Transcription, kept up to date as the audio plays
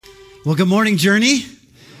Well, good morning, Journey.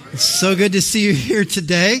 It's so good to see you here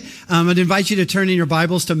today. I'd invite you to turn in your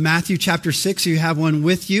Bibles to Matthew chapter 6. You have one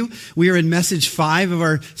with you. We are in message 5 of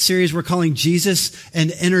our series we're calling Jesus and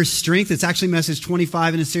Inner Strength. It's actually message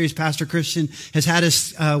 25 in a series Pastor Christian has had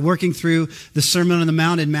us working through the Sermon on the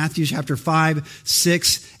Mount in Matthew chapter 5,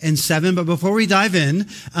 6, and 7. But before we dive in,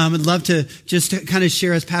 I'd love to just kind of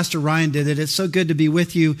share, as Pastor Ryan did it, it's so good to be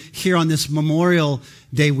with you here on this Memorial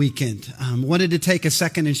Day weekend. Wanted to take a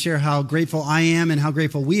second and share how grateful I am and how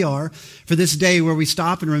grateful we are for this day where we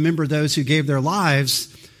stop and remember those who gave their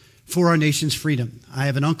lives for our nation's freedom. I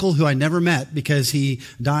have an uncle who I never met because he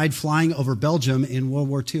died flying over Belgium in World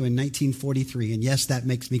War II in 1943. And yes, that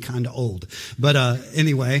makes me kind of old. But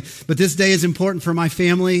anyway, this day is important for my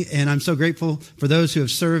family, and I'm so grateful for those who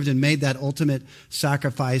have served and made that ultimate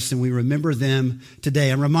sacrifice, and we remember them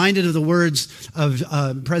today. I'm reminded of the words of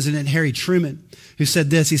President Harry Truman, who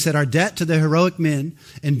said this. He said, "Our debt to the heroic men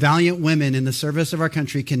and valiant women in the service of our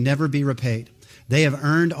country can never be repaid. They have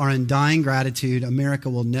earned our undying gratitude. America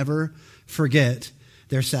will never forget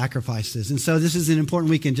their sacrifices." And so this is an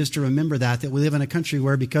important weekend just to remember that we live in a country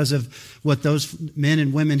where, because of what those men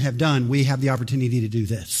and women have done, we have the opportunity to do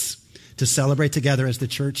this, to celebrate together as the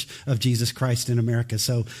Church of Jesus Christ in America.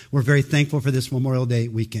 So we're very thankful for this Memorial Day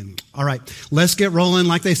weekend. All right, let's get rolling.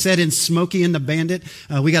 Like they said in Smokey and the Bandit,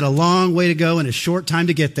 we got a long way to go and a short time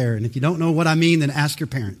to get there. And if you don't know what I mean, then ask your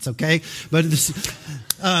parents, okay? But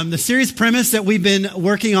the series premise that we've been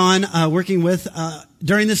working with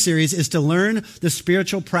during this series is to learn the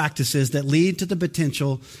spiritual practices that lead to the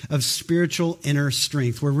potential of spiritual inner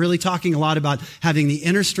strength. We're really talking a lot about having the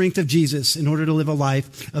inner strength of Jesus in order to live a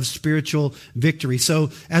life of spiritual victory.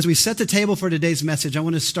 So as we set the table for today's message, I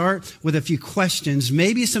want to start with a few questions,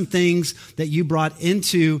 maybe some things that you brought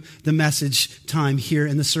into the message time here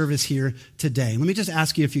in the service here today. Let me just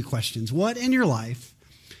ask you a few questions. What in your life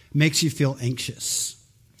makes you feel anxious?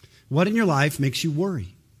 What in your life makes you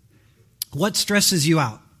worry? What stresses you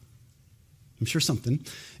out? I'm sure something.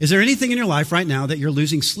 Is there anything in your life right now that you're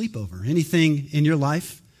losing sleep over? Anything in your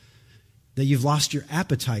life that you've lost your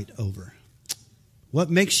appetite over? What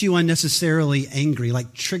makes you unnecessarily angry,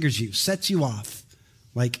 like triggers you, sets you off,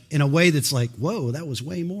 like in a way that's like, whoa, that was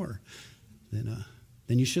way more than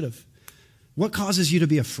you should have? What causes you to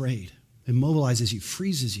be afraid, immobilizes you,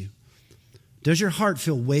 freezes you? Does your heart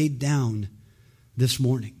feel weighed down this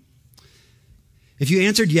morning? If you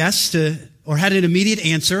answered yes to, or had an immediate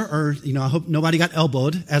answer, or, I hope nobody got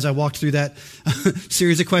elbowed as I walked through that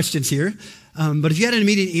series of questions here. But if you had an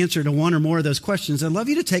immediate answer to one or more of those questions, I'd love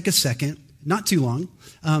you to take a second, not too long.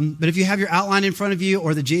 But if you have your outline in front of you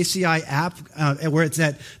or the JCI app where it's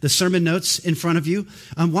at the sermon notes in front of you,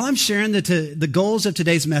 while I'm sharing the goals of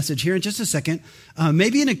today's message here in just a second,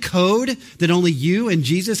 maybe in a code that only you and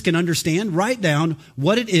Jesus can understand, write down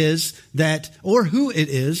what it is or who it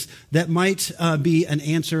is that might be an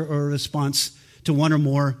answer or a response to one or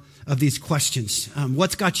more of these questions.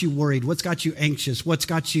 What's got you worried? What's got you anxious? What's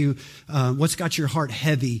got your heart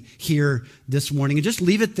heavy here this morning? And just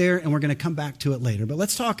leave it there, and we're going to come back to it later. But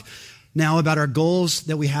let's talk now about our goals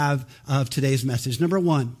that we have of today's message. Number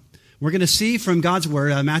one, we're going to see from God's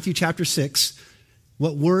word, Matthew chapter 6,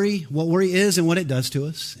 what worry is and what it does to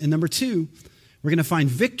us. And number two, we're going to find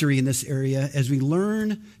victory in this area as we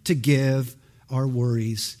learn to give our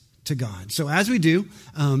worries to God. So as we do,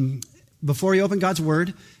 before we open God's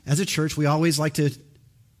word, as a church, we always like to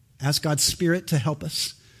ask God's Spirit to help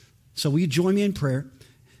us. So will you join me in prayer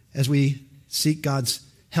as we seek God's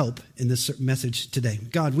help in this message today?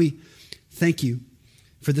 God, we thank you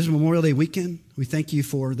for this Memorial Day weekend. We thank you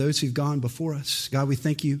for those who've gone before us. God, we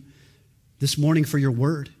thank you this morning for your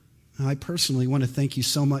word. I personally want to thank you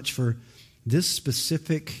so much for this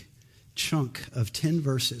specific chunk of 10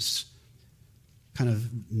 verses kind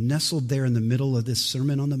of nestled there in the middle of this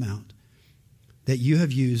Sermon on the Mount that you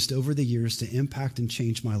have used over the years to impact and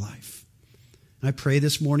change my life. And I pray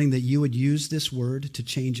this morning that you would use this word to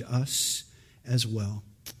change us as well.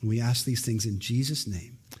 And we ask these things in Jesus'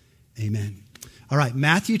 name. Amen. All right,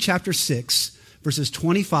 Matthew chapter 6, verses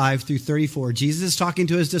 25 through 34. Jesus is talking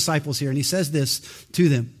to his disciples here, and he says this to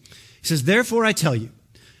them. He says, "Therefore I tell you,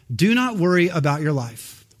 do not worry about your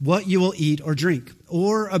life, what you will eat or drink,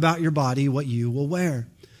 or about your body, what you will wear.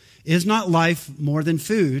 Is not life more than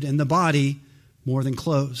food, and the body more than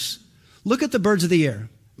clothes? Look at the birds of the air.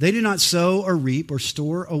 They do not sow or reap or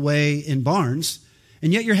store away in barns,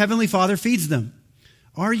 and yet your heavenly Father feeds them.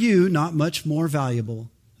 Are you not much more valuable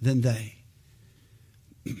than they?"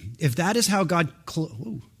 If that is how God...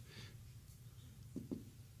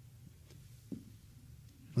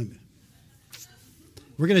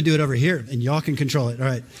 We're going to do it over here, and y'all can control it. All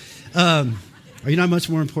right. Are you not much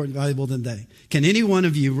more important, valuable than they? Can any one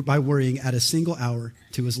of you, by worrying, add a single hour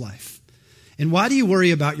to his life? And why do you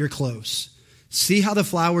worry about your clothes? See how the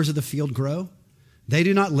flowers of the field grow? They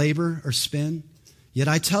do not labor or spin. Yet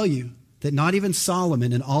I tell you that not even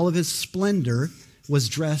Solomon in all of his splendor was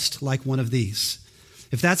dressed like one of these.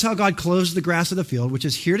 If that's how God clothes the grass of the field, which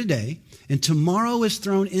is here today, and tomorrow is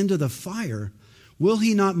thrown into the fire, will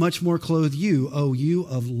he not much more clothe you, O you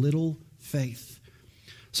of little faith?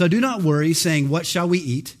 So do not worry, saying, what shall we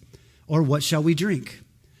eat? Or what shall we drink?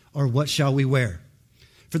 Or what shall we wear?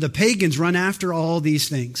 For the pagans run after all these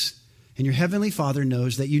things, and your heavenly Father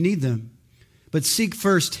knows that you need them. But seek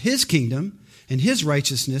first his kingdom and his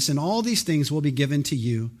righteousness, and all these things will be given to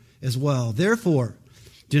you as well. Therefore,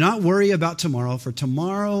 do not worry about tomorrow, for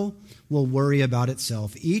tomorrow will worry about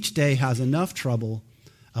itself. Each day has enough trouble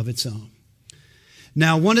of its own.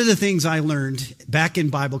 Now, one of the things I learned back in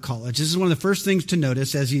Bible college, this is one of the first things to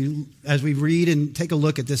notice as we read and take a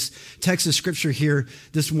look at this text of scripture here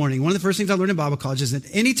this morning. One of the first things I learned in Bible college is that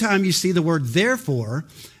anytime you see the word therefore,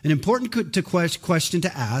 an important question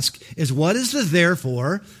to ask is, what is the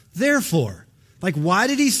therefore? Like, why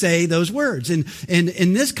did he say those words? And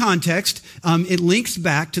in this context, it links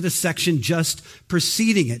back to the section just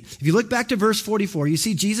preceding it. If you look back to verse 44, you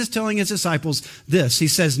see Jesus telling his disciples this. He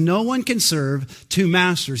says, no one can serve two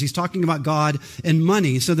masters. He's talking about God and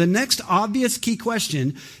money. So the next obvious key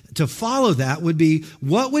question to follow that would be,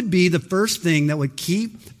 what would be the first thing that would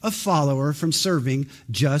keep a follower from serving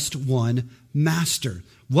just one master?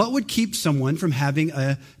 What would keep someone from having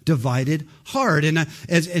a divided heart? And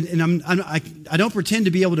I don't pretend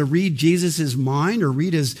to be able to read Jesus' mind or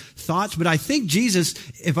read his thoughts, but I think Jesus,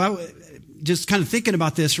 if I just kind of thinking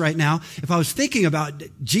about this right now, if I was thinking about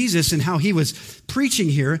Jesus and how he was preaching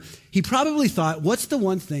here, he probably thought, what's the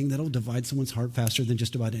one thing that'll divide someone's heart faster than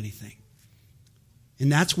just about anything? And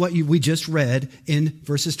that's what we just read in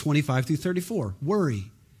verses 25 through 34. Worry,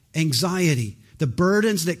 anxiety, the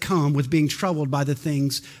burdens that come with being troubled by the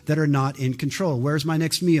things that are not in control. Where's my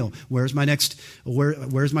next meal? Where's my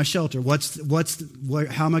shelter?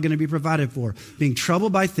 How am I going to be provided for? Being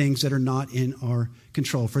troubled by things that are not in our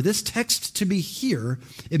control. For this text to be here,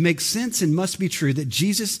 it makes sense and must be true that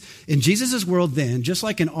in Jesus' world then, just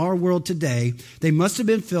like in our world today, they must have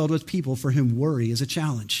been filled with people for whom worry is a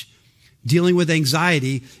challenge. Dealing with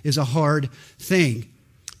anxiety is a hard thing.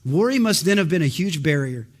 Worry must then have been a huge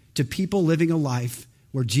barrier to people living a life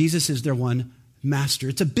where Jesus is their one master.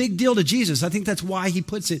 It's a big deal to Jesus. I think that's why he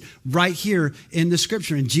puts it right here in the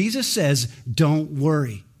scripture. And Jesus says, don't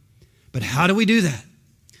worry. But how do we do that?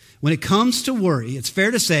 When it comes to worry, it's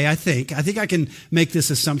fair to say, I think I can make this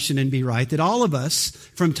assumption and be right, that all of us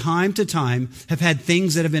from time to time have had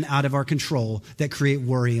things that have been out of our control that create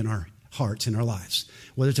worry in our hearts, in our lives.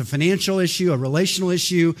 Whether it's a financial issue, a relational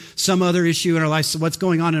issue, some other issue in our lives, so what's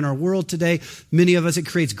going on in our world today, many of us, it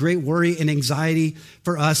creates great worry and anxiety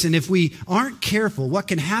for us. And if we aren't careful, what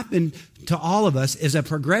can happen to all of us is a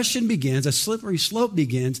progression begins, a slippery slope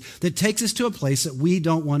begins that takes us to a place that we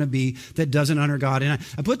don't want to be, that doesn't honor God. And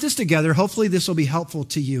I put this together. Hopefully this will be helpful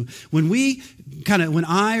to you. When we kind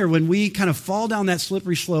of fall down that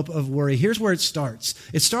slippery slope of worry, here's where it starts.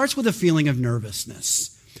 It starts with a feeling of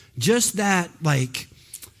nervousness. Just that, like,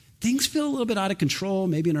 things feel a little bit out of control,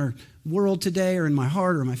 maybe in our world today or in my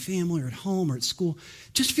heart or my family or at home or at school.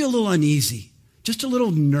 Just feel a little uneasy, just a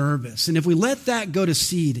little nervous. And if we let that go to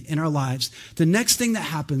seed in our lives, the next thing that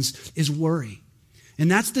happens is worry.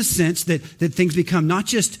 And that's the sense that things become not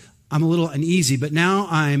just I'm a little uneasy, but now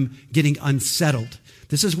I'm getting unsettled.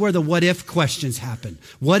 This is where the what if questions happen.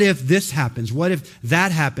 What if this happens? What if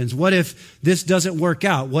that happens? What if this doesn't work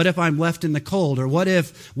out? What if I'm left in the cold? Or what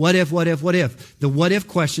if? The what if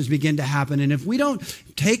questions begin to happen. And if we don't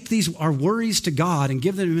take our worries to God and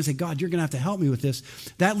give them to Him and say, God, you're going to have to help me with this,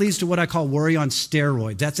 that leads to what I call worry on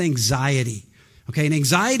steroids. That's anxiety. Okay, and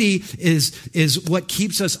anxiety is what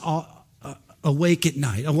keeps us all awake at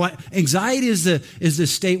night. Anxiety is the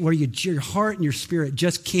state where your heart and your spirit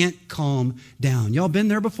just can't calm down. Y'all been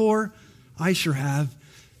there before? I sure have.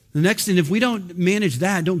 The next thing, if we don't manage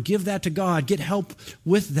that, don't give that to God, get help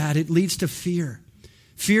with that, it leads to fear.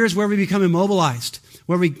 Fear is where we become immobilized,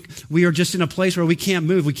 where we are just in a place where we can't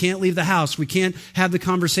move. We can't leave the house. We can't have the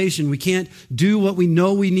conversation. We can't do what we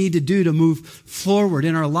know we need to do to move forward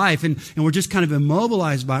in our life. And we're just kind of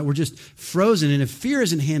immobilized by it. We're just frozen. And if fear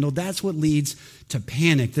isn't handled, that's what leads to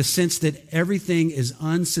panic, the sense that everything is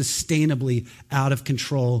unsustainably out of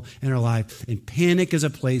control in our life. And panic is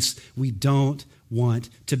a place we don't want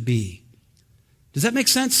to be. Does that make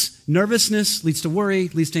sense? Nervousness leads to worry,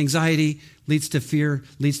 leads to anxiety, leads to fear,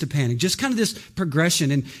 leads to panic. Just kind of this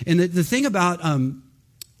progression. And the thing about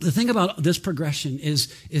The thing about this progression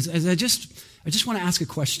is I just want to ask a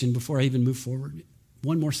question before I even move forward.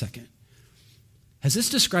 One more second. Has this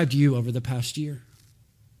described you over the past year?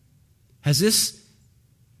 Has this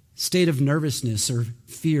state of nervousness or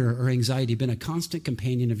fear or anxiety been a constant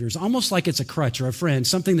companion of yours? Almost like it's a crutch or a friend,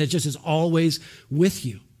 something that just is always with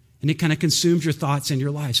you. And it kind of consumes your thoughts and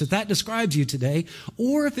your life. So if that describes you today,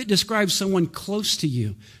 or if it describes someone close to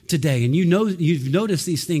you today, and you've noticed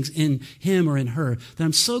these things in him or in her, then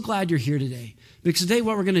I'm so glad you're here today. Because today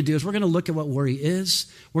what we're going to do is we're going to look at what worry is,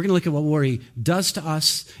 we're going to look at what worry does to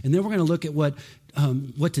us, and then we're going to look at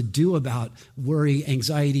what to do about worry,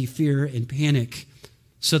 anxiety, fear, and panic,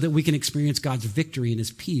 so that we can experience God's victory and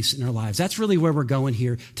his peace in our lives. That's really where we're going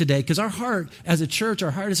here today, because our heart as a church,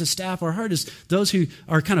 our heart as a staff, our heart as those who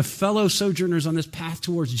are kind of fellow sojourners on this path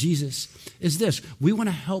towards Jesus is this. We want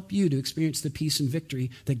to help you to experience the peace and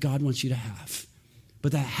victory that God wants you to have.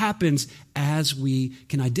 But that happens as we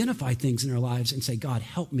can identify things in our lives and say, God,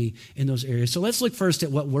 help me in those areas. So let's look first at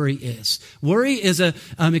what worry is. Worry is it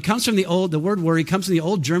comes from the word worry comes from the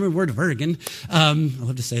old German word Vergen. I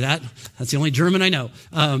love to say that. That's the only German I know.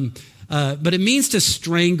 But it means to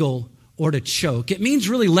strangle or to choke. It means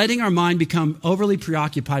really letting our mind become overly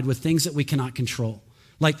preoccupied with things that we cannot control.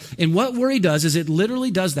 And what worry does is it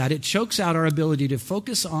literally does that. It chokes out our ability to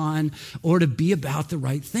focus on or to be about the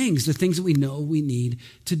right things, the things that we know we need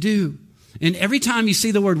to do. And every time you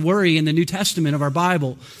see the word worry in the New Testament of our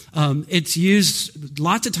Bible, it's used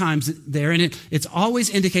lots of times there, and it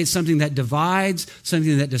always indicates something that divides,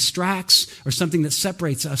 something that distracts, or something that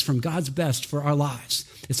separates us from God's best for our lives.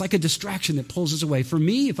 It's like a distraction that pulls us away. For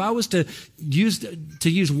me, if I was to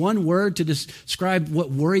use one word to describe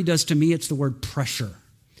what worry does to me, it's the word pressure.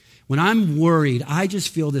 When I'm worried, I just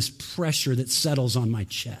feel this pressure that settles on my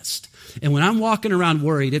chest. And when I'm walking around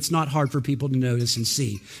worried, it's not hard for people to notice and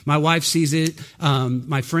see. My wife sees it.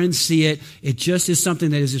 My friends see it. It just is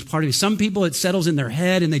something that is just part of me. Some people, it settles in their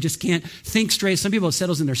head and they just can't think straight. Some people, it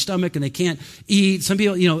settles in their stomach and they can't eat. Some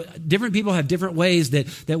people, different people have different ways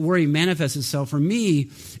that worry manifests itself. For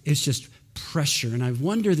me, it's just pressure. And I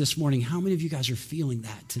wonder this morning, how many of you guys are feeling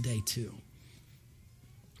that today too?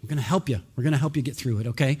 We're going to help you. We're going to help you get through it,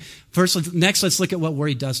 okay? Next, let's look at what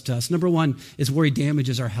worry does to us. Number one is worry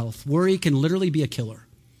damages our health. Worry can literally be a killer.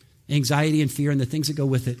 Anxiety and fear and the things that go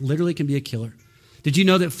with it literally can be a killer. Did you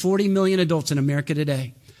know that 40 million adults in America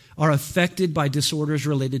today are affected by disorders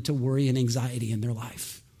related to worry and anxiety in their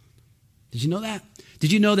life? Did you know that?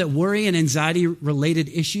 Did you know that worry and anxiety related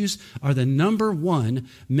issues are the number one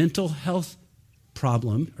mental health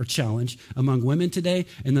problem or challenge among women today,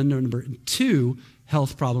 and the number two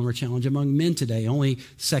health problem or challenge among men today, only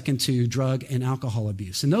second to drug and alcohol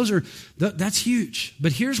abuse? And that's huge.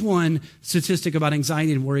 But here's one statistic about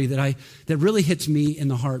anxiety and worry that really hits me in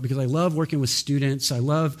the heart, because I love working with students. I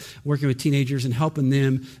love working with teenagers and helping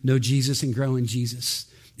them know Jesus and grow in Jesus.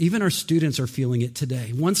 Even our students are feeling it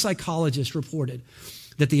today. One psychologist reported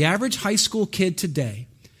that the average high school kid today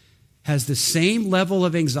has the same level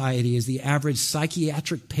of anxiety as the average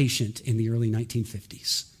psychiatric patient in the early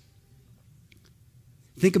 1950s.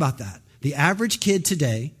 Think about that. The average kid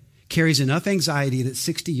today carries enough anxiety that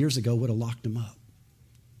 60 years ago would have locked him up.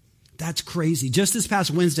 That's crazy. Just this past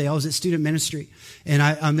Wednesday, I was at student ministry,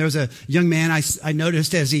 and there was a young man I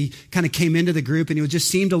noticed as he kind of came into the group, and he just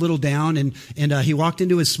seemed a little down, and he walked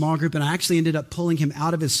into his small group, and I actually ended up pulling him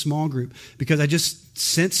out of his small group because I just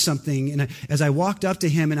sensed something. And as I walked up to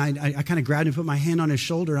him, and I kind of grabbed him, put my hand on his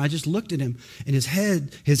shoulder, and I just looked at him, and his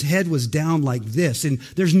head was down like this. And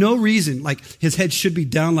there's no reason like his head should be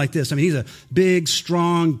down like this. I mean, he's a big,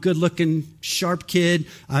 strong, good-looking, sharp kid.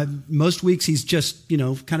 Most weeks he's just,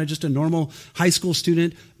 kind of just a normal high school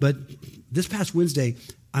student. But this past Wednesday,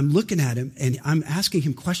 I'm looking at him, and I'm asking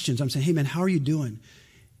him questions. I'm saying, hey, man, how are you doing?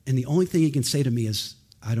 And the only thing he can say to me is,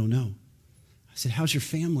 I don't know. I said, how's your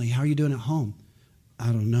family? How are you doing at home? I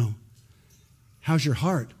don't know. How's your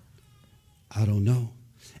heart? I don't know.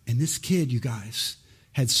 And this kid, you guys,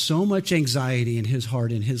 had so much anxiety in his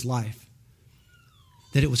heart, in his life,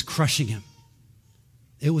 that it was crushing him.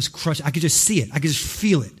 It was crushing. I could just see it. I could just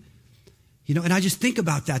feel it. And I just think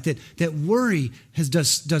about that worry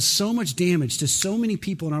does so much damage to so many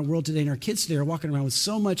people in our world today, and our kids today are walking around with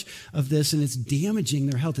so much of this, and it's damaging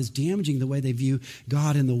their health. It's damaging the way they view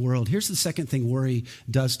God in the world. Here's the second thing worry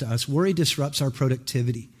does to us. Worry disrupts our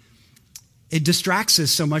productivity. It distracts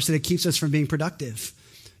us so much that it keeps us from being productive.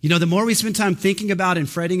 The more we spend time thinking about and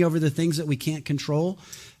fretting over the things that we can't control,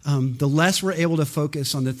 the less we're able to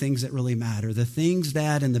focus on the things that really matter, the things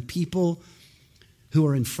that and the people who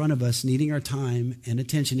are in front of us needing our time and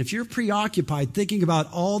attention. If you're preoccupied thinking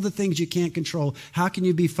about all the things you can't control, how can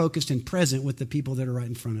you be focused and present with the people that are right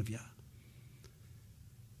in front of you?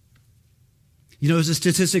 You know, there's a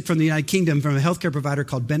statistic from the United Kingdom from a healthcare provider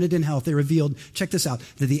called Benetton Health. They revealed, check this out,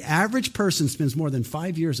 that the average person spends more than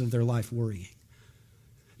 5 years of their life worrying.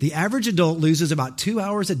 The average adult loses about 2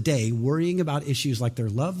 hours a day worrying about issues like their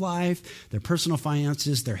love life, their personal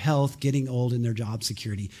finances, their health, getting old, and their job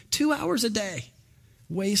security. 2 hours a day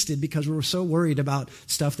wasted because we're so worried about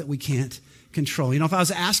stuff that we can't control. You know, if I was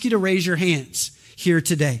to ask you to raise your hands here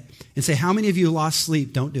today and say, how many of you lost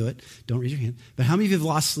sleep? Don't do it. Don't raise your hand. But how many of you have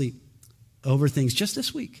lost sleep over things just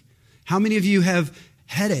this week? How many of you have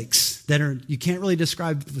headaches that are, you can't really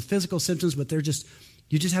describe the physical symptoms, but you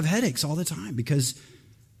just have headaches all the time because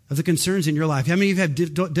of the concerns in your life? How many of you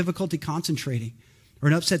have difficulty concentrating, or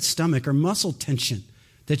an upset stomach, or muscle tension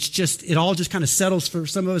that's just, it all just kind of settles for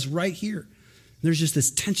some of us right here? There's just this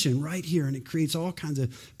tension right here, and it creates all kinds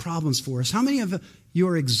of problems for us. How many of you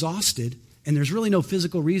are exhausted, and there's really no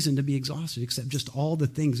physical reason to be exhausted except just all the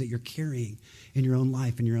things that you're carrying in your own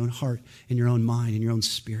life, in your own heart, in your own mind, in your own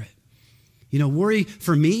spirit? You know, worry,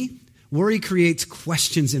 for me, worry creates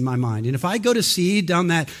questions in my mind. And if I go to seed down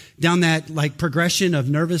that like progression of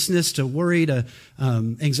nervousness to worry to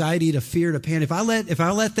anxiety to fear to panic, if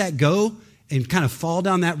I let that go and kind of fall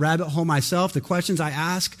down that rabbit hole myself, the questions I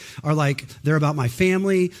ask are like, they're about my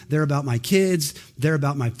family, they're about my kids, they're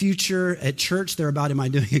about my future at church, they're about, am I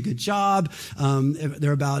doing a good job?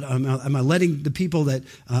 They're about, am I letting the people that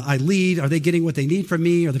I lead, are they getting what they need from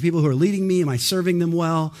me? Are the people who are leading me, am I serving them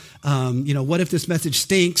well? You know, what if this message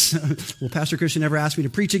stinks? Will Pastor Christian ever ask me to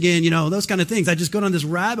preach again? You know, those kind of things. I just go down this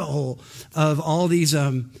rabbit hole of all these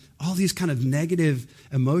kind of negative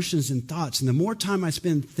emotions and thoughts. And the more time I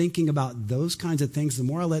spend thinking about those kinds of things, the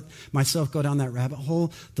more I let myself go down that rabbit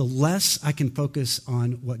hole, the less I can focus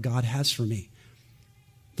on what God has for me.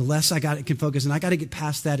 The less I can focus, and I got to get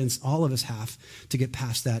past that, and all of us have to get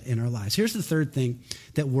past that in our lives. Here's the third thing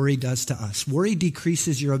that worry does to us. Worry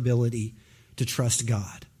decreases your ability to trust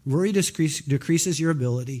God. Worry decreases your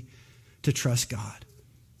ability to trust God.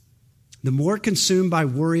 The more consumed by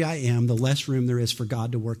worry I am, the less room there is for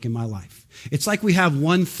God to work in my life. It's like we have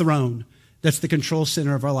one throne that's the control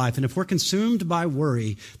center of our life. And if we're consumed by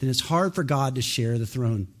worry, then it's hard for God to share the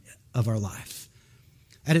throne of our life.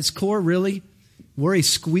 At its core, really, worry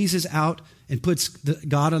squeezes out and puts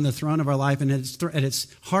God on the throne of our life. And at its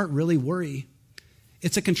heart, really, worry,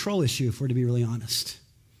 it's a control issue, if we're to be really honest.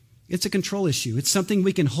 It's a control issue. It's something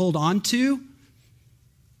we can hold on to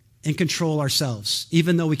and control ourselves,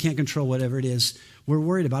 even though we can't control whatever it is we're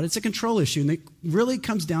worried about. It's a control issue, and it really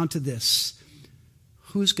comes down to this.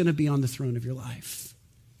 Who's going to be on the throne of your life?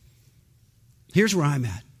 Here's where I'm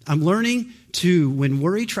at. I'm learning to, when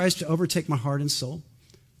worry tries to overtake my heart and soul,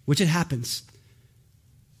 which it happens,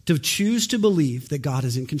 to choose to believe that God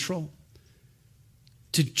is in control.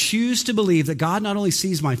 To choose to believe that God not only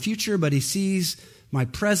sees my future, but he sees my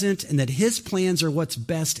present, and that his plans are what's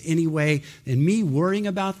best anyway, and me worrying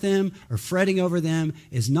about them or fretting over them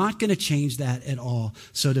is not going to change that at all.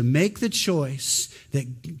 So to make the choice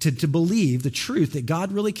that to believe the truth that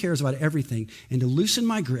God really cares about everything, and to loosen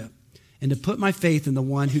my grip and to put my faith in the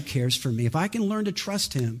one who cares for me. If I can learn to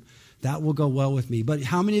trust him, that will go well with me. But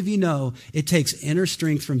how many of you know it takes inner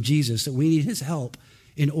strength from Jesus, that we need his help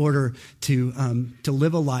in order to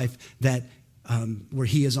live a life that where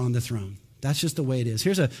he is on the throne? That's just the way it is.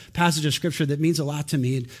 Here's a passage of scripture that means a lot to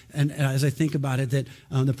me. And as I think about it, that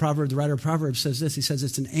the writer of Proverbs says this. He says,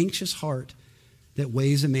 it's an anxious heart that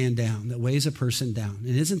weighs a man down, that weighs a person down.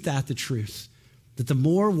 And isn't that the truth? That the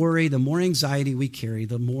more worry, the more anxiety we carry,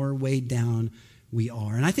 the more weighed down we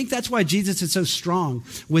are. And I think that's why Jesus is so strong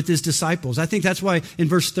with his disciples. I think that's why in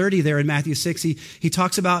verse 30 there in Matthew 6, he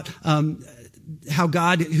talks about how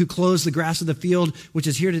God, who clothes the grass of the field, which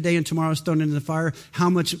is here today and tomorrow is thrown into the fire, how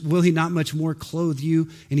much will he not much more clothe you?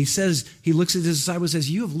 And he says, he looks at his disciples and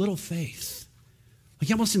says, you have little faith. Like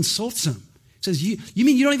he almost insults them. He says, you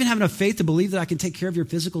mean you don't even have enough faith to believe that I can take care of your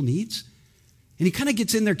physical needs? And he kind of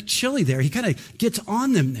gets in there chilly there. He kind of gets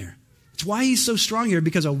on them there. It's why he's so strong here,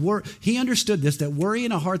 because he understood this, that worry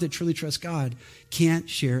in a heart that truly trusts God can't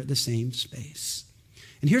share the same space.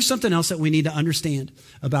 And here's something else that we need to understand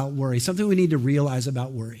about worry, something we need to realize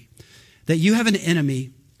about worry, that you have an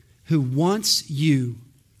enemy who wants you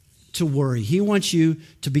to worry. He wants you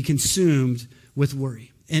to be consumed with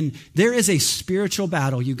worry. And there is a spiritual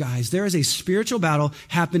battle, you guys. There is a spiritual battle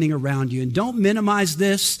happening around you. And don't minimize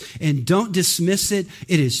this and don't dismiss it.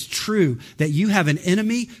 It is true that you have an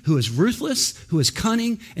enemy who is ruthless, who is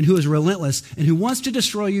cunning, and who is relentless, and who wants to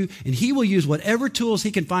destroy you. And he will use whatever tools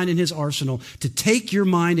he can find in his arsenal to take your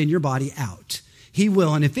mind and your body out. He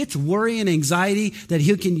will. And if it's worry and anxiety that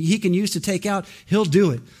he can use to take out, he'll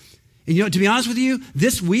do it. And to be honest with you,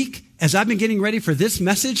 this week, as I've been getting ready for this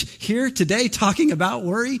message here today, talking about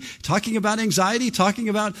worry, talking about anxiety, talking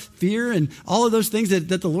about fear, and all of those things that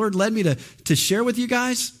the Lord led me to share with you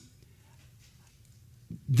guys,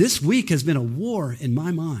 this week has been a war in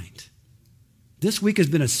my mind. This week has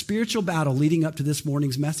been a spiritual battle leading up to this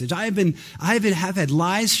morning's message. I have had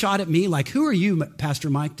lies shot at me like, who are you, Pastor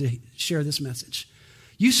Mike, to share this message?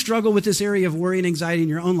 You struggle with this area of worry and anxiety in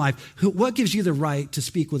your own life. What gives you the right to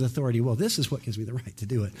speak with authority? Well, this is what gives me the right to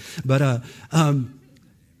do it. But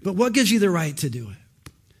what gives you the right to do it?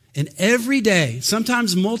 And every day,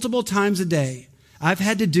 sometimes multiple times a day, I've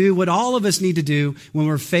had to do what all of us need to do when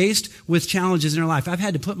we're faced with challenges in our life. I've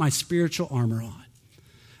had to put my spiritual armor on.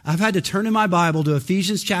 I've had to turn in my Bible to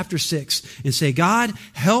Ephesians chapter 6 and say, God,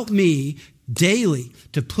 help me daily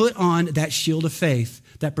to put on that shield of faith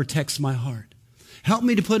that protects my heart. Help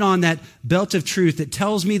me to put on that belt of truth that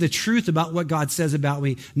tells me the truth about what God says about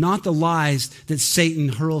me, not the lies that Satan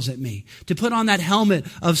hurls at me. To put on that helmet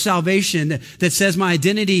of salvation that says my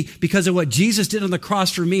identity because of what Jesus did on the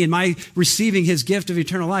cross for me and my receiving his gift of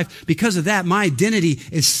eternal life. Because of that, my identity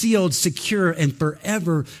is sealed, secure, and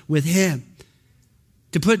forever with him.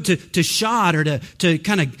 To put to shod or to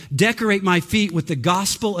kind of decorate my feet with the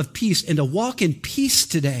gospel of peace and to walk in peace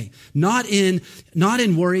today, not in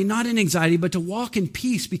worry, not in anxiety, but to walk in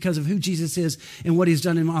peace because of who Jesus is and what he's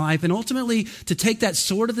done in my life. And ultimately to take that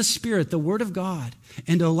sword of the Spirit, the word of God,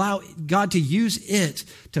 and to allow God to use it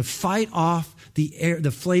to fight off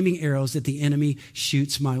the flaming arrows that the enemy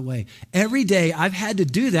shoots my way. Every day I've had to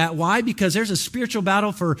do that. Why? Because there's a spiritual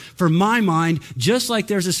battle for my mind, just like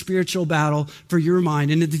there's a spiritual battle for your mind.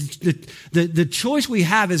 And the choice we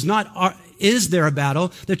have is not, is there a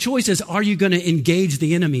battle? The choice is, are you going to engage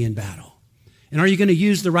the enemy in battle? And are you going to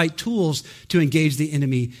use the right tools to engage the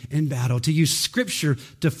enemy in battle? To use scripture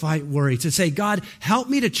to fight worry. To say, God, help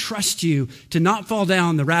me to trust you, to not fall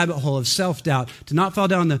down the rabbit hole of self-doubt, to not fall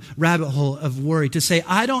down the rabbit hole of worry. To say,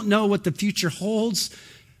 I don't know what the future holds,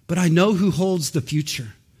 but I know who holds the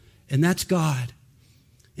future. And that's God.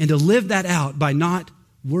 And to live that out by not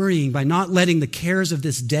worrying, by not letting the cares of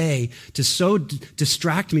this day to so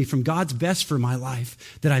distract me from God's best for my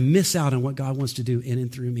life that I miss out on what God wants to do in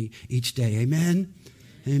and through me each day. Amen?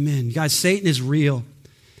 Amen. Guys, Satan is real.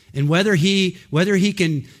 And whether he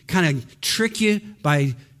can kind of trick you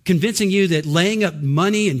by convincing you that laying up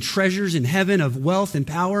money and treasures in heaven of wealth and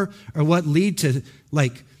power are what lead to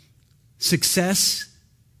like success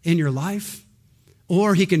in your life,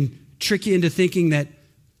 or he can trick you into thinking that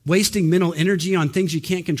wasting mental energy on things you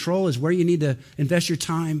can't control is where you need to invest your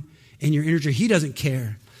time and your energy. He doesn't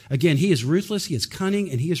care. Again, he is ruthless, he is cunning,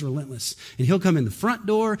 and he is relentless. And he'll come in the front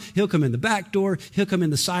door, he'll come in the back door, he'll come in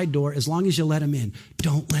the side door as long as you let him in.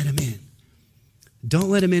 Don't let him in. Don't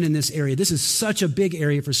let him in this area. This is such a big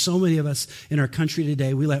area for so many of us in our country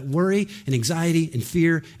today. We let worry and anxiety and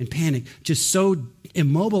fear and panic just so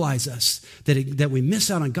immobilize us that we miss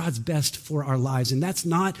out on God's best for our lives. And that's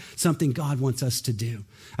not something God wants us to do.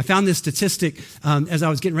 I found this statistic as I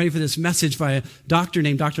was getting ready for this message by a doctor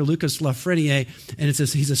named Dr. Lucas Lafreniere, and it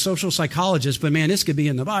says he's a social psychologist, but man, this could be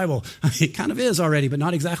in the Bible. It kind of is already, but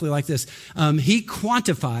not exactly like this. He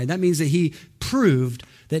quantified, that means that he proved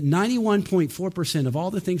that 91.4% of all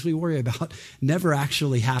the things we worry about never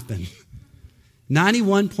actually happen.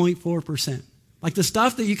 91.4%. Like the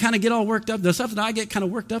stuff that you kind of get all worked up, the stuff that I get kind of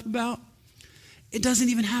worked up about, it doesn't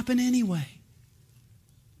even happen anyway.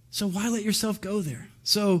 So why let yourself go there?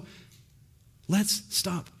 So let's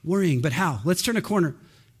stop worrying. But how? Let's turn a corner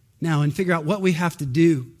now and figure out what we have to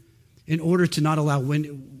do in order to not allow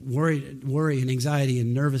worry and anxiety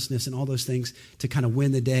and nervousness and all those things to kind of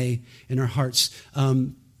win the day in our hearts.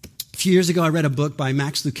 A few years ago, I read a book by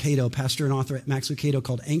Max Lucado, pastor and author Max Lucado,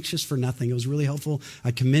 called Anxious for Nothing. It was really helpful.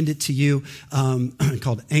 I commend it to you,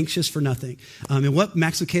 called Anxious for Nothing. And what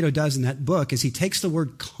Max Lucado does in that book is he takes the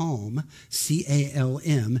word calm,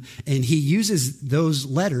 C-A-L-M, and he uses those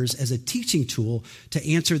letters as a teaching tool to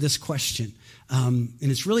answer this question. And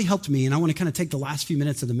it's really helped me, and I want to kind of take the last few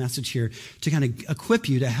minutes of the message here to kind of equip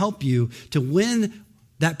you, to help you to win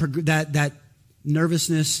that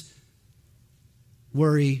nervousness,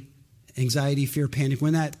 worry, anxiety, fear, panic,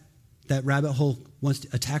 when that rabbit hole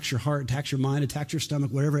attacks your heart, attacks your mind, attacks your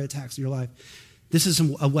stomach, whatever it attacks your life. This is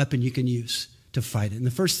a weapon you can use to fight it. And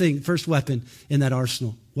the first weapon in that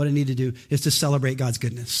arsenal, what I need to do is to celebrate God's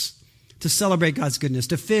goodness. To celebrate God's goodness,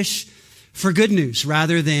 to fish for good news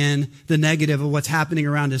rather than the negative of what's happening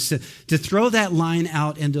around us, to throw that line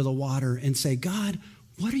out into the water and say, God,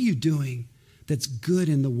 what are you doing that's good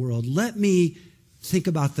in the world? Let me think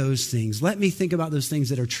about those things. Let me think about those things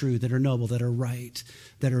that are true, that are noble, that are right,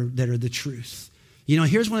 that are the truth. You know,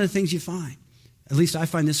 here's one of the things you find. At least I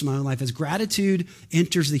find this in my own life. As gratitude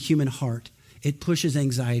enters the human heart, it pushes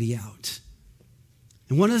anxiety out.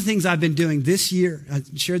 And one of the things I've been doing this year, I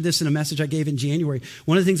shared this in a message I gave in January.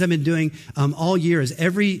 One of the things I've been doing all year is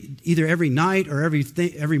either every night or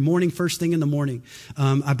every morning, first thing in the morning,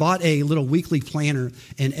 I bought a little weekly planner,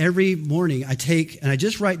 and every morning I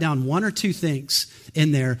just write down one or two things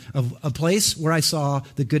in there of a place where I saw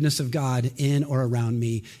the goodness of God in or around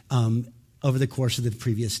me over the course of the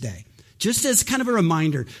previous day. Just as kind of a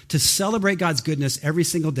reminder to celebrate God's goodness every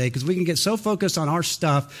single day, because we can get so focused on our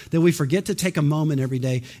stuff that we forget to take a moment every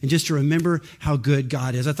day and just to remember how good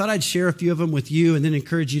God is. I thought I'd share a few of them with you and then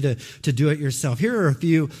encourage you to do it yourself. Here are a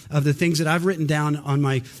few of the things that I've written down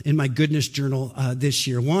in my goodness journal this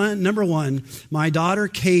year. Number one, my daughter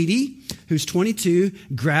Katie, who's 22,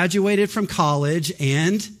 graduated from college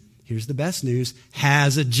and, here's the best news,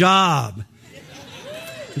 has a job.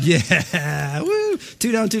 Yeah, woo,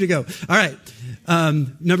 2 down, 2 to go. All right.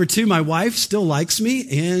 Number 2, my wife still likes me,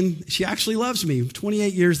 and she actually loves me.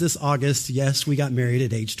 28 years this August. Yes, we got married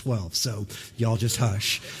at age 12, so y'all just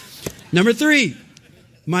hush. Number 3,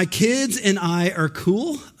 my kids and I are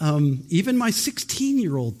cool. Even my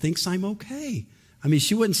 16-year-old thinks I'm okay. I mean,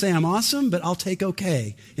 she wouldn't say I'm awesome, but I'll take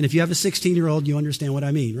okay. And if you have a 16-year-old, you understand what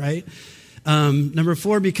I mean, right? Number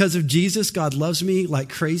 4, because of Jesus, God loves me like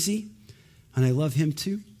crazy. And I love him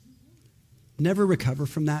too. Never recover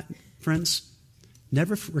from that, friends.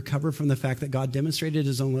 Never recover from the fact that God demonstrated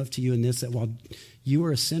his own love to you in this, that while you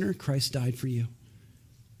were a sinner, Christ died for you.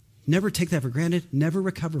 Never take that for granted. Never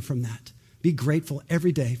recover from that. Be grateful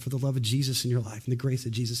every day for the love of Jesus in your life and the grace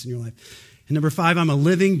of Jesus in your life. And number 5, I'm a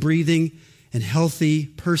living, breathing, and healthy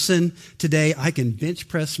person. Today, I can bench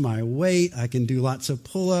press my weight. I can do lots of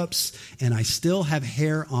pull-ups, and I still have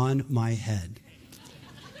hair on my head.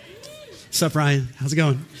 What's up, Ryan? How's it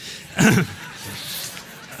going?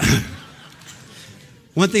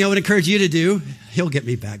 One thing I would encourage you to do, he'll get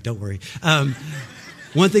me back, don't worry.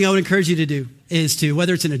 One thing I would encourage you to do is to,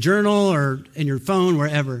 whether it's in a journal or in your phone,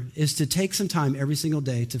 wherever, is to take some time every single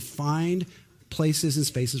day to find places and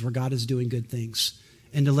spaces where God is doing good things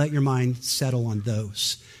and to let your mind settle on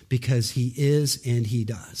those, because he is and he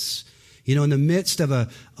does. You know, in the midst of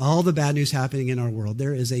all the bad news happening in our world,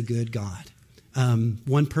 there is a good God.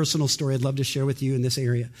 One personal story I'd love to share with you in this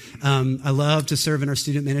area. I love to serve in our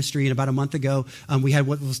student ministry, and about a month ago, we had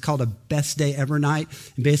what was called a best day ever night.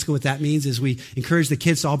 And basically what that means is we encourage the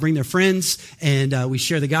kids to all bring their friends, and we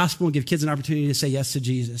share the gospel and give kids an opportunity to say yes to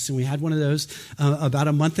Jesus. And we had one of those about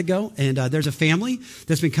a month ago, and there's a family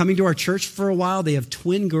that's been coming to our church for a while. They have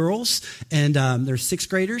twin girls, and they're 6th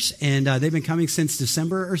graders, and they've been coming since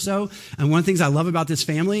December or so. And one of the things I love about this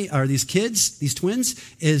family, or these kids, these twins,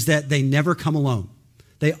 is that they never come alone.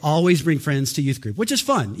 They always bring friends to youth group, which is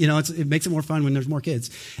fun. You know, it makes it more fun when there's more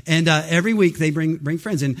kids. And every week they bring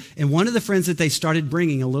friends. And one of the friends that they started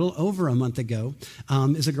bringing a little over a month ago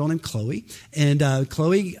is a girl named Chloe. And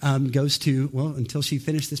Chloe goes to, well, until she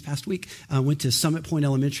finished this past week, went to Summit Point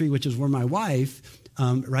Elementary, which is where my wife,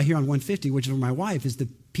 right here on 150, which is where my wife is the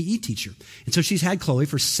PE teacher. And so she's had Chloe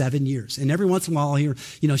for 7 years. And every once in a while I'll hear,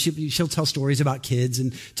 you know, she'll tell stories about kids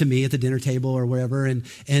and to me at the dinner table or wherever. And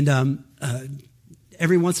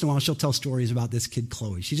every once in a while she'll tell stories about this kid,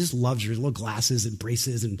 Chloe. She just loves her little glasses and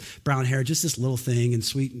braces and brown hair, just this little thing, and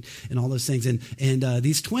sweet and all those things. And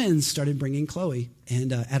these twins started bringing Chloe.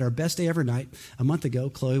 And at our best day ever night, a month ago,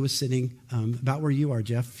 Chloe was sitting about where you are,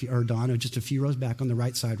 Jeff, or Don, just a few rows back on the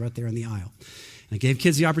right side, right there in the aisle. I gave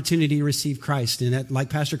kids the opportunity to receive Christ. And like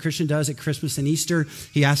Pastor Christian does at Christmas and Easter,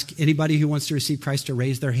 he asked anybody who wants to receive Christ to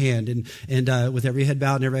raise their hand. And with every head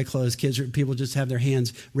bowed and every eye closed, people just have their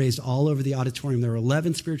hands raised all over the auditorium. There were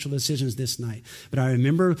 11 spiritual decisions this night. But I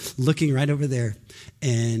remember looking right over there,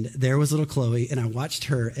 and there was little Chloe, and I watched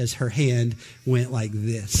her as her hand went like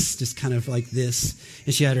this, just kind of like this.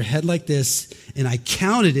 And she had her head like this, and I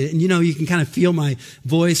counted it. And, you know, you can kind of feel my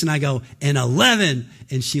voice, and I go, and 11.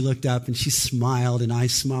 And she looked up and she smiled, and I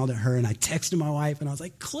smiled at her, and I texted my wife and I was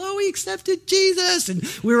like, Chloe accepted Jesus. And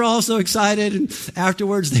we were all so excited. And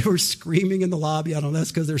afterwards they were screaming in the lobby. I don't know.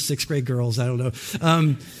 That's because they're 6th grade girls. I don't know.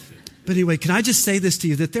 But anyway, can I just say this to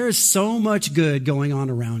you, that there is so much good going on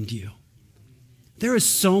around you. There is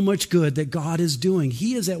so much good that God is doing.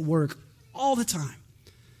 He is at work all the time.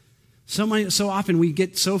 So often we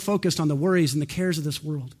get so focused on the worries and the cares of this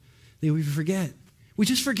world that we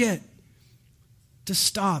just forget to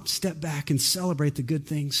step back and celebrate the good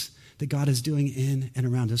things that God is doing in and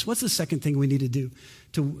around us. What's the second thing we need to do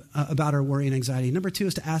about our worry and anxiety? Number 2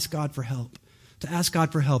 is to ask God for help. To ask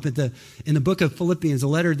God for help. In the book of Philippians, a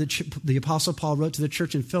letter that the Apostle Paul wrote to the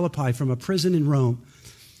church in Philippi from a prison in Rome,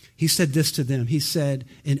 he said this to them. He said,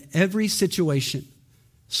 in every situation,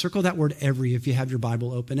 circle that word every if you have your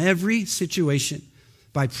Bible open, every situation,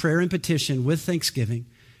 by prayer and petition with thanksgiving,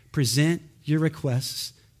 present your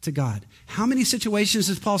requests to God. How many situations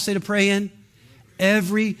does Paul say to pray in?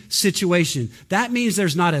 Every situation. That means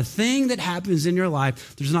there's not a thing that happens in your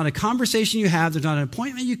life. There's not a conversation you have. There's not an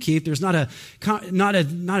appointment you keep. There's not an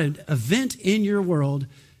event in your world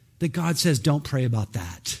that God says, don't pray about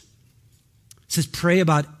that. It says, pray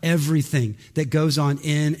about everything that goes on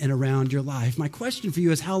in and around your life. My question for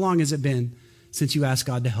you is, how long has it been since you asked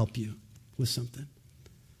God to help you with something?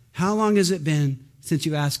 How long has it been since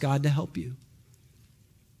you asked God to help you?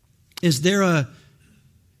 Is there a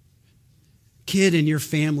kid in your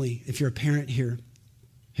family, if you're a parent here,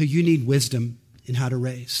 who you need wisdom in how to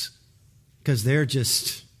raise because they're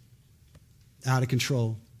just out of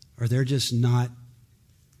control, or they're just not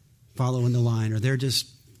following the line, or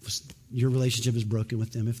your relationship is broken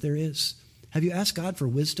with them? If there is, have you asked God for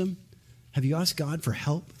wisdom? Have you asked God for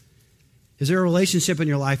help? Is there a relationship in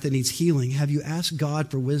your life that needs healing? Have you asked God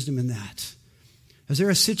for wisdom in that? Is there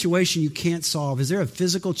a situation you can't solve? Is there a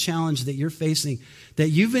physical challenge that you're facing that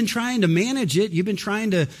you've been trying to manage it? You've been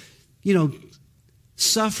trying to,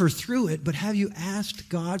 suffer through it, but have you asked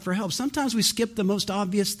God for help? Sometimes we skip the most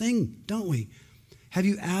obvious thing, don't we? Have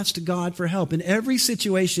you asked God for help? In every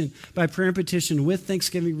situation, by prayer and petition, with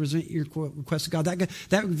thanksgiving, present your request to God.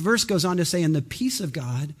 That verse goes on to say, and the peace of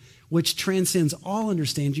God, which transcends all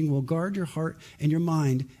understanding, will guard your heart and your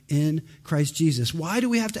mind in Christ Jesus. Why do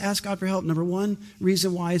we have to ask God for help? Number one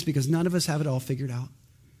reason why is because none of us have it all figured out.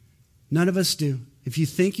 None of us do. If you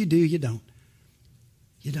think you do, you don't.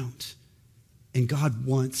 You don't. And God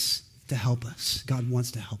wants to help us. God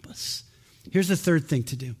wants to help us. Here's the third thing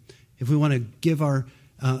to do if we want to give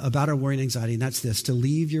about our worry and anxiety, and that's this: to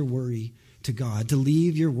leave your worry to God. To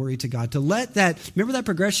leave your worry to God. To let remember that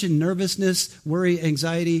progression: nervousness, worry,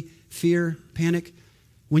 anxiety, fear, panic.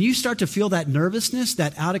 When you start to feel that nervousness,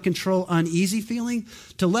 that out of control, uneasy feeling,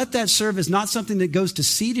 to let that serve as not something that goes to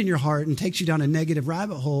seed in your heart and takes you down a negative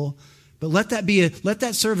rabbit hole, but let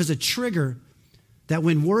that serve as a trigger, that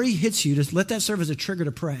when worry hits you, just let that serve as a trigger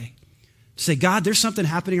to pray. To say, God, there's something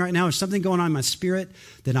happening right now. There's something going on in my spirit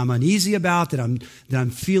that I'm uneasy about, that I'm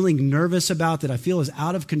feeling nervous about, that I feel is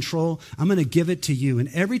out of control. I'm going to give it to you. And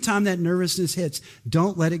every time that nervousness hits,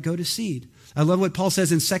 don't let it go to seed. I love what Paul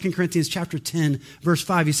says in 2 Corinthians chapter 10, verse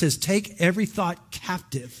 5. He says, take every thought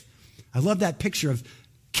captive. I love that picture of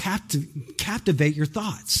captivate your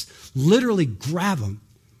thoughts. Literally grab them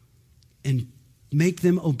and make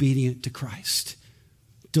them obedient to Christ.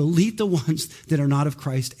 Delete the ones that are not of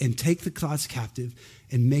Christ and take the thoughts captive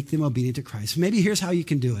and make them obedient to Christ. Maybe here's how you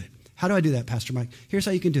can do it. How do I do that, Pastor Mike? Here's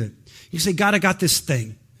how you can do it. You can say, God, I got this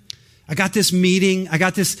thing. I got this meeting. I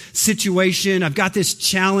got this situation. I've got this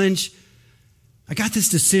challenge. I got this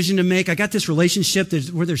decision to make. I got this relationship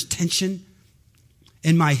where there's tension.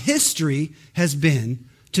 And my history has been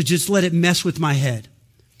to just let it mess with my head.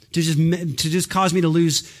 To just cause me to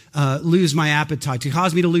lose my appetite, to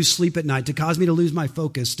cause me to lose sleep at night, to cause me to lose my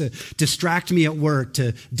focus, to distract me at work,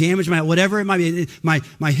 to damage whatever it might be.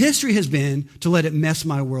 My history has been to let it mess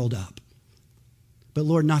my world up. But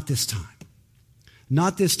Lord, not this time.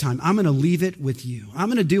 Not this time. I'm going to leave it with you. I'm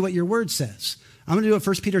going to do what your word says. I'm going to do what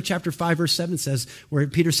 1 Peter chapter 5, verse 7 says, where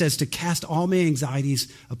Peter says to cast all my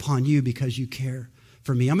anxieties upon you because you care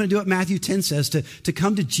for me. I'm going to do what Matthew 10 says, to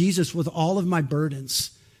come to Jesus with all of my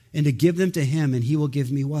burdens and to give them to him, and he will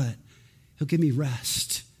give me what? He'll give me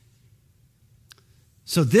rest.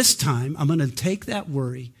 So this time, I'm going to take that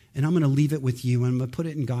worry and I'm going to leave it with you, and I'm going to put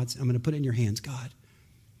it in your hands, God.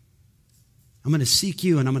 I'm going to seek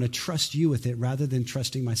you and I'm going to trust you with it rather than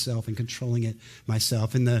trusting myself and controlling it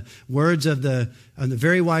myself. In the words of the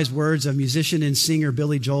very wise words of musician and singer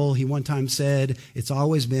Billy Joel, he one time said, it's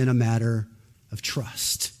always been a matter of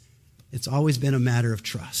trust. It's always been a matter of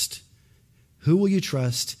trust. Who will you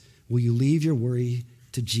trust? Will you leave your worry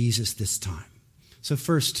to Jesus this time? So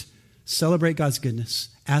first, celebrate God's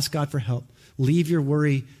goodness. Ask God for help. Leave your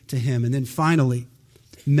worry to him. And then finally,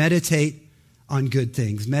 meditate on good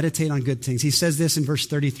things. Meditate on good things. He says this in verse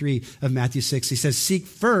 33 of Matthew 6. He says, seek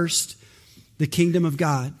first the kingdom of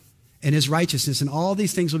God and his righteousness, and all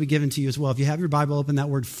these things will be given to you as well. If you have your Bible open, that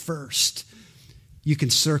word first, you can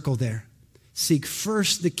circle there. Seek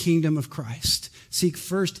first the kingdom of Christ. Seek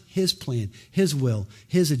first his plan, his will,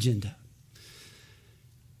 his agenda.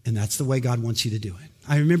 And that's the way God wants you to do it.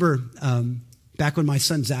 I remember back when my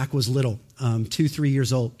son Zach was little, 2-3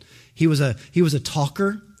 years old, he was a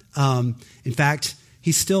talker. In fact,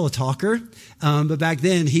 he's still a talker. But back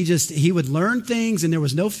then he would learn things and there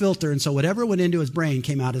was no filter. And so whatever went into his brain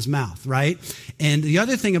came out his mouth, right? And the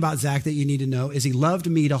other thing about Zach that you need to know is he loved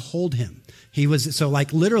me to hold him. He was, so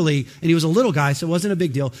like literally, and he was a little guy, so it wasn't a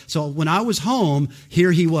big deal. So when I was home,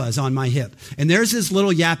 here he was on my hip. And there's this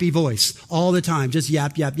little yappy voice all the time, just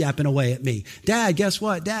yapping away at me. Dad, guess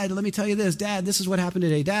what? Dad, let me tell you this. Dad, this is what happened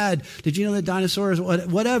today. Dad, did you know that dinosaurs,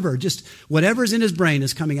 whatever, just whatever's in his brain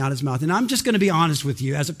is coming out his mouth. And I'm just going to be honest with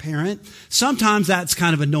you as a parent. Sometimes that's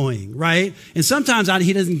kind of annoying, right? And sometimes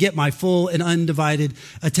he doesn't get my full and undivided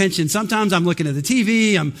attention. Sometimes I'm looking at the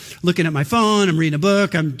TV, I'm looking at my phone, I'm reading a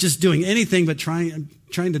book, I'm just doing anything but trying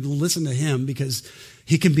to listen to him because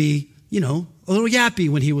he can be, a little yappy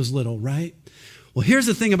when he was little, right? Well, here's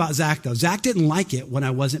the thing about Zach, though. Zach didn't like it when I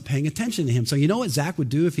wasn't paying attention to him. So you know what Zach would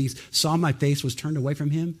do if he saw my face was turned away from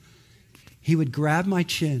him? He would grab my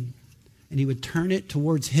chin and he would turn it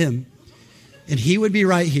towards him. And he would be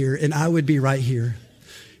right here and I would be right here.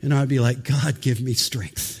 And I would be like, God, give me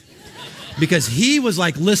strength. Because he was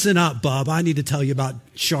like, listen up, bub. I need to tell you about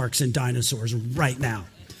sharks and dinosaurs right now.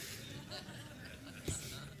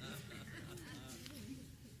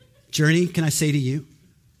 Journey, can I say to you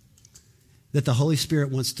that the Holy Spirit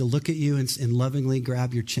wants to look at you and lovingly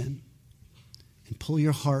grab your chin and pull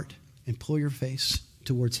your heart and pull your face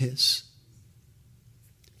towards his.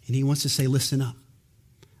 And he wants to say, listen up.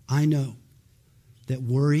 I know that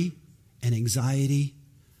worry and anxiety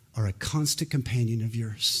are a constant companion of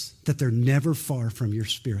yours, that they're never far from your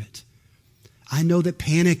spirit. I know that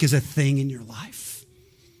panic is a thing in your life.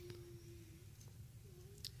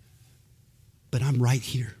 But I'm right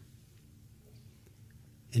here.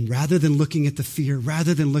 And rather than looking at the fear,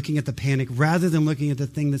 rather than looking at the panic, rather than looking at the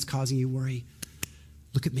thing that's causing you worry,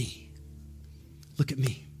 look at me. Look at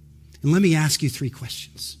me. And let me ask you 3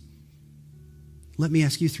 questions. Let me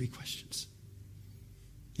ask you 3 questions.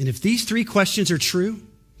 And if these 3 questions are true,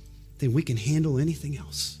 then we can handle anything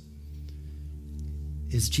else.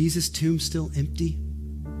 Is Jesus' tomb still empty?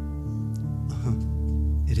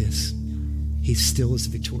 It is. He still is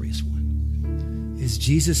the victorious one. Is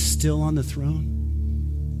Jesus still on the throne?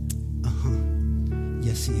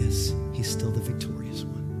 Yes, he is. He's still the victorious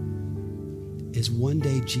one. Is one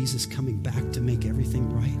day Jesus coming back to make everything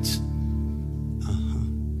right?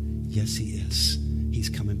 Yes, he is. He's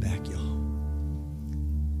coming back, y'all.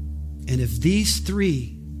 And if these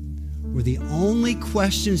 3 were the only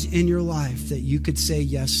questions in your life that you could say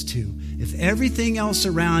yes to, if everything else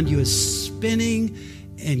around you is spinning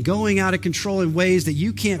and going out of control in ways that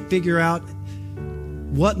you can't figure out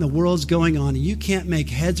what in the world's going on, and you can't make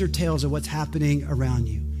heads or tails of what's happening around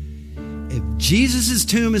you. If Jesus'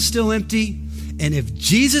 tomb is still empty, and if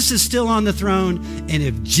Jesus is still on the throne, and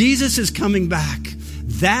if Jesus is coming back,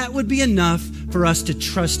 that would be enough for us to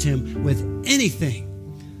trust him with anything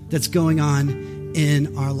that's going on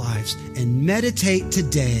in our lives. And meditate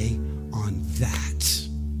today on that.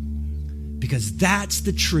 Because that's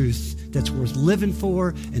the truth that's worth living for,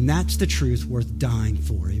 and that's the truth worth dying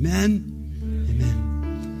for. Amen? Amen.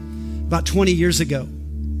 About 20 years ago,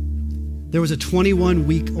 there was a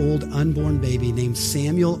 21-week-old unborn baby named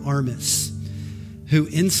Samuel Armis, who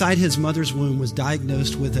inside his mother's womb was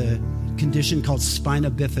diagnosed with a condition called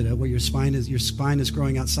spina bifida, where your spine is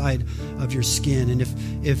growing outside of your skin. And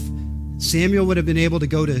if Samuel would have been able to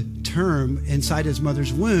go to term inside his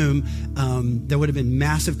mother's womb, there would have been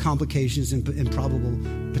massive complications and probable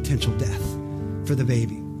potential death for the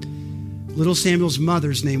baby. Little Samuel's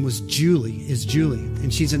mother's name is Julie,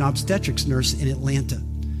 and she's an obstetrics nurse in Atlanta.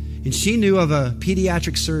 And she knew of a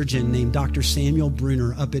pediatric surgeon named Dr. Samuel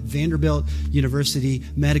Bruner up at Vanderbilt University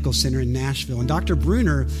Medical Center in Nashville. And Dr.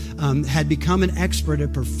 Bruner had become an expert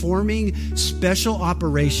at performing special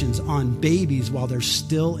operations on babies while they're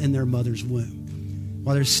still in their mother's womb,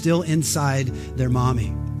 while they're still inside their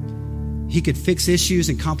mommy. He could fix issues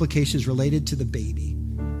and complications related to the baby,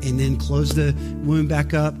 and then close the womb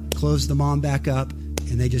back up, close the mom back up,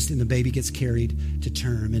 and the baby gets carried to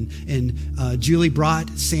term. And Julie brought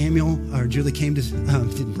Samuel, or Julie came to,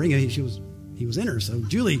 didn't bring him, he was in her, so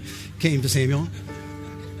Julie came to Samuel.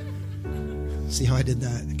 See how I did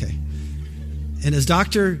that? Okay. And as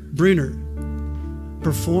Dr. Bruner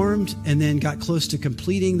performed and then got close to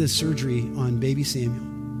completing the surgery on baby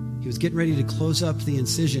Samuel, he was getting ready to close up the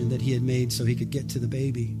incision that he had made so he could get to the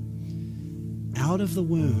baby. Out of the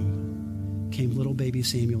womb came little baby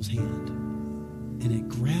Samuel's hand. and it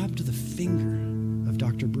grabbed the finger of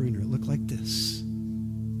Dr. Bruner. It looked like this.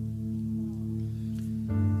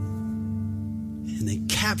 And they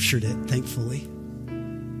captured it, thankfully.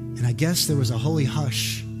 And I guess there was a holy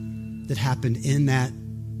hush that happened in that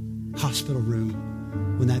hospital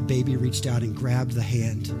room when that baby reached out and grabbed the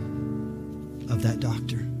hand of that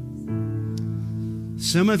doctor.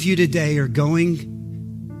 Some of you today are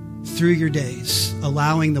going through your days,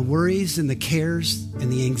 allowing the worries and the cares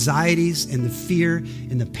and the anxieties and the fear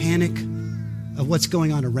and the panic of what's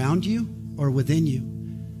going on around you or within you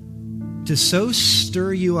to so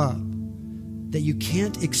stir you up that you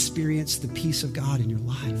can't experience the peace of God in your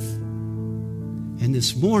life. And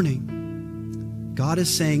this morning, God is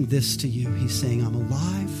saying this to you. He's saying, I'm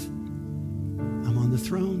alive. I'm on the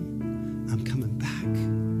throne. I'm coming back.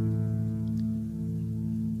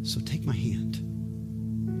 So take my hand.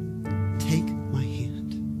 Take my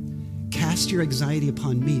hand. Cast your anxiety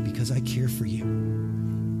upon me because I care for you.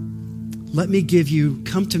 Let me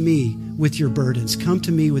come to me with your burdens. Come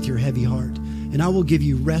to me with your heavy heart, and I will give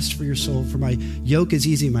you rest for your soul. For my yoke is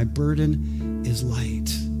easy, my burden is light.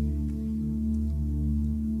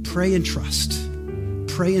 Pray and trust.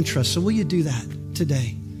 Pray and trust. So will you do that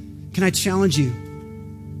today? Can I challenge you?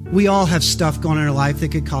 We all have stuff going on in our life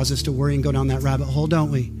that could cause us to worry and go down that rabbit hole,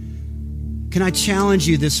 don't we? Can I challenge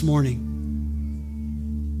you this morning?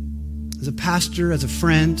 As a pastor, as a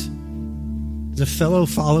friend, as a fellow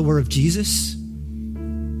follower of Jesus,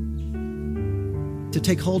 to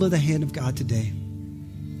take hold of the hand of God today.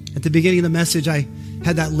 At the beginning of the message, I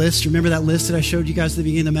had that list. Remember that list that I showed you guys at the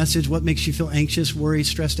beginning of the message? What makes you feel anxious, worried,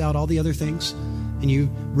 stressed out, all the other things? And you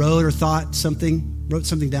wrote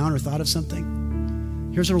something down or thought of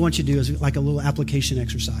something? Here's what I want you to do is like a little application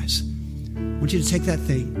exercise. I want you to take that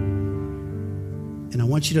thing and I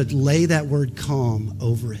want you to lay that word calm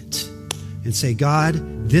over it and say, God,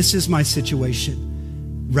 this is my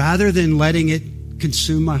situation. Rather than letting it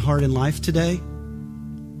consume my heart and life today,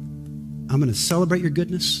 I'm going to celebrate your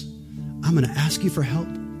goodness. I'm going to ask you for help.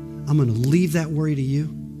 I'm going to leave that worry to you.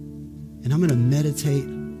 And I'm going to meditate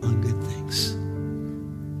on good things.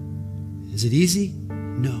 Is it easy?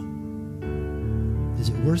 No. Is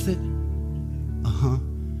it worth it? Uh-huh.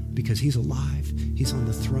 Because he's alive. He's on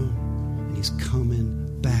the throne. And he's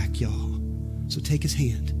coming back, y'all. So take his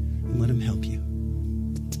hand and let him help you.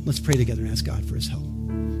 Let's pray together and ask God for his help.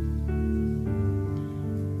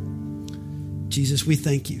 Jesus, we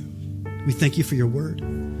thank you. We thank you for your word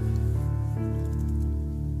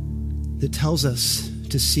that tells us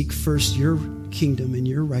to seek first your kingdom and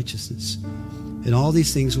your righteousness, and all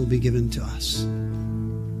these things will be given to us.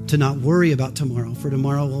 To not worry about tomorrow, for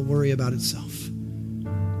tomorrow will worry about itself.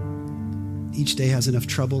 Each day has enough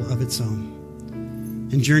trouble of its own.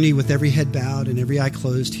 And journey with every head bowed and every eye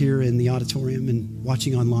closed here in the auditorium and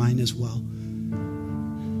watching online as well.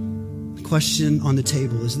 The question on the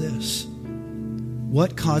table is this: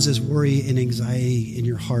 what causes worry and anxiety in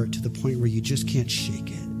your heart to the point where you just can't shake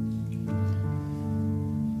it?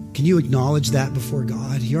 Can you acknowledge that before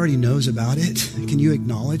God? He already knows about it. Can you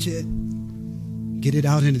acknowledge it? Get it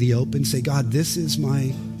out into the open. Say, God, this is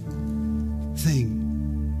my thing.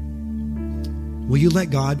 Will you let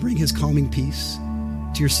God bring his calming peace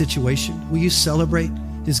to your situation? Will you celebrate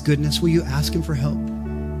his goodness? Will you ask him for help?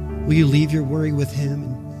 Will you leave your worry with him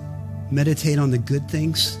and meditate on the good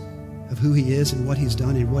things of who he is and what he's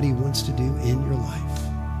done and what he wants to do in your life?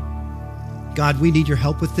 God, we need your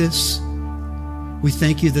help with this. We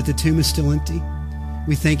thank you that the tomb is still empty.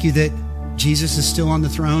 We thank you that Jesus is still on the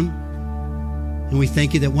throne. And we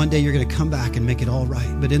thank you that one day you're going to come back and make it all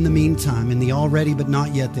right. But in the meantime, in the already but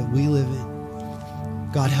not yet that we live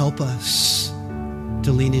in, God, help us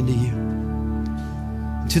to lean into you.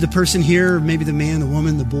 To the person here, maybe the man, the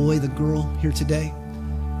woman, the boy, the girl here today,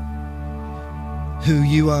 who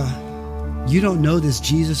you don't know this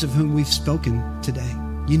Jesus of whom we've spoken today.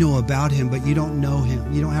 You know about him, but you don't know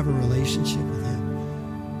him. You don't have a relationship with him.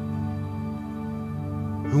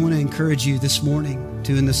 I want to encourage you this morning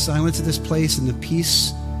to, in the silence of this place, in the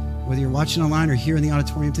peace, whether you're watching online or here in the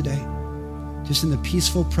auditorium today, just in the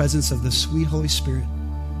peaceful presence of the sweet Holy Spirit,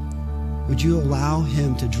 would you allow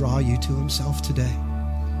him to draw you to himself today?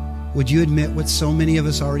 Would you admit what so many of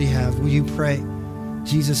us already have? Will you pray,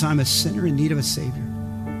 Jesus, I'm a sinner in need of a Savior.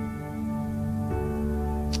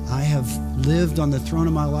 I have lived on the throne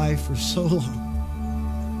of my life for so long.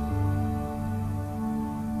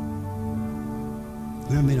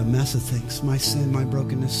 And I made a mess of things. My sin, my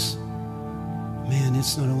brokenness. Man,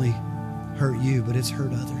 it's not only hurt you, but it's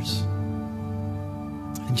hurt others.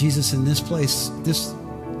 And Jesus, in this place, this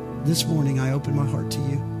morning, I open my heart to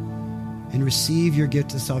you and receive your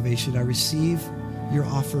gift of salvation. I receive your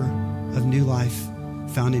offer of new life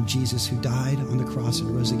found in Jesus, who died on the cross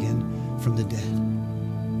and rose again from the dead.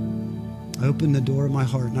 I open the door of my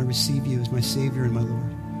heart and I receive you as my Savior and my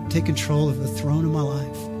Lord. Take control of the throne of my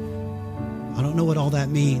life. I don't know what all that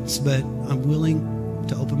means, but I'm willing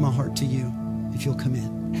to open my heart to you if you'll come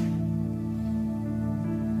in.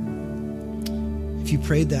 If you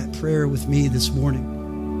prayed that prayer with me this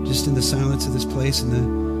morning, just in the silence of this place and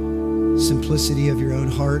the simplicity of your own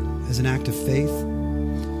heart as an act of faith,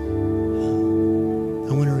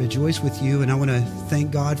 I want to rejoice with you, and I want to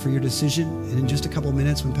thank God for your decision. And in just a couple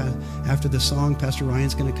minutes, after the song, Pastor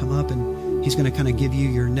Ryan's going to come up and he's going to kind of give you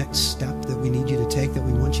your next step that we need you to take, that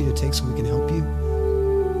we want you to take so we can help you.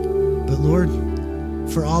 But Lord,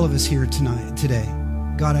 for all of us here today,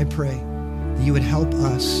 God, I pray that you would help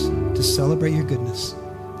us to celebrate your goodness,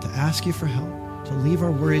 to ask you for help, to leave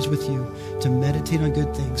our worries with you, to meditate on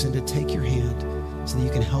good things, and to take your hand so that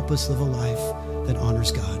you can help us live a life that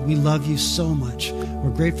honors God. We love you so much. We're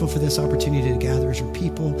grateful for this opportunity to gather as your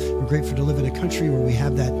people. We're grateful to live in a country where we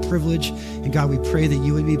have that privilege. And God, we pray that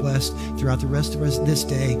you would be blessed throughout the rest of us this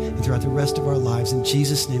day and throughout the rest of our lives. In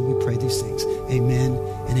Jesus' name we pray these things. Amen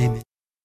and amen.